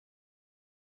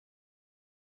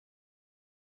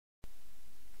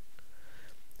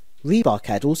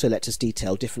RebarCAD also lets us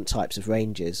detail different types of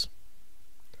ranges.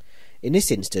 In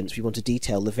this instance, we want to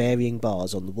detail the varying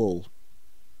bars on the wall.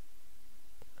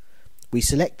 We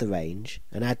select the range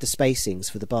and add the spacings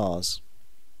for the bars.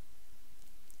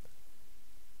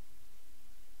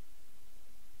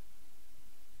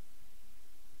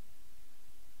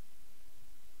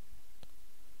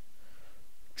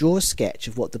 Draw a sketch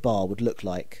of what the bar would look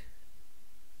like.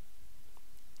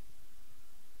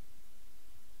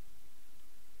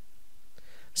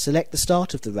 Select the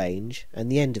start of the range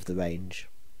and the end of the range.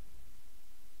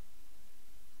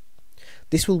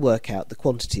 This will work out the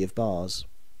quantity of bars.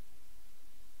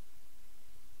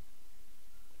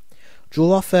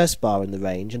 Draw our first bar in the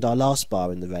range and our last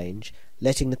bar in the range,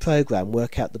 letting the program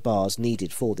work out the bars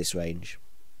needed for this range.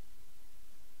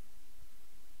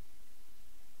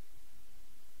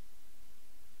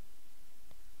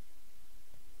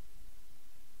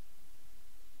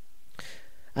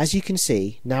 As you can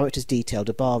see, now it has detailed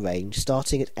a bar range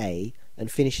starting at A and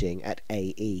finishing at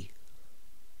AE.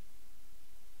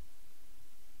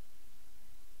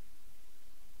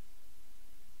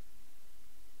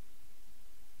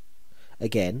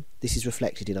 Again, this is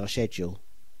reflected in our schedule.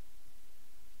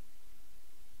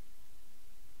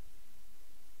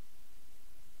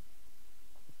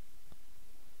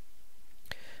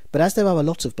 But as there are a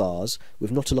lot of bars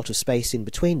with not a lot of space in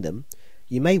between them,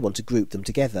 you may want to group them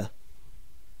together.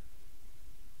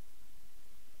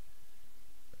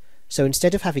 So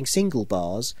instead of having single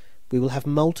bars, we will have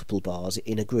multiple bars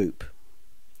in a group.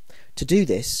 To do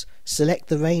this, select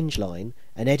the range line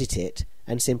and edit it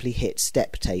and simply hit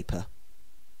Step Taper.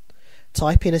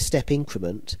 Type in a step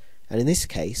increment, and in this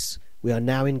case we are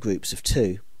now in groups of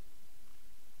 2.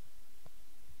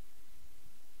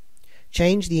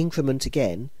 Change the increment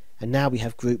again, and now we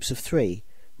have groups of 3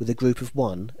 with a group of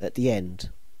 1 at the end.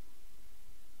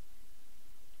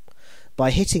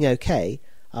 By hitting OK,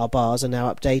 our bars are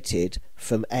now updated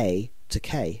from A to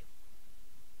K.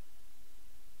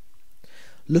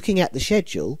 Looking at the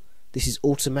schedule, this is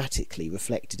automatically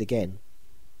reflected again.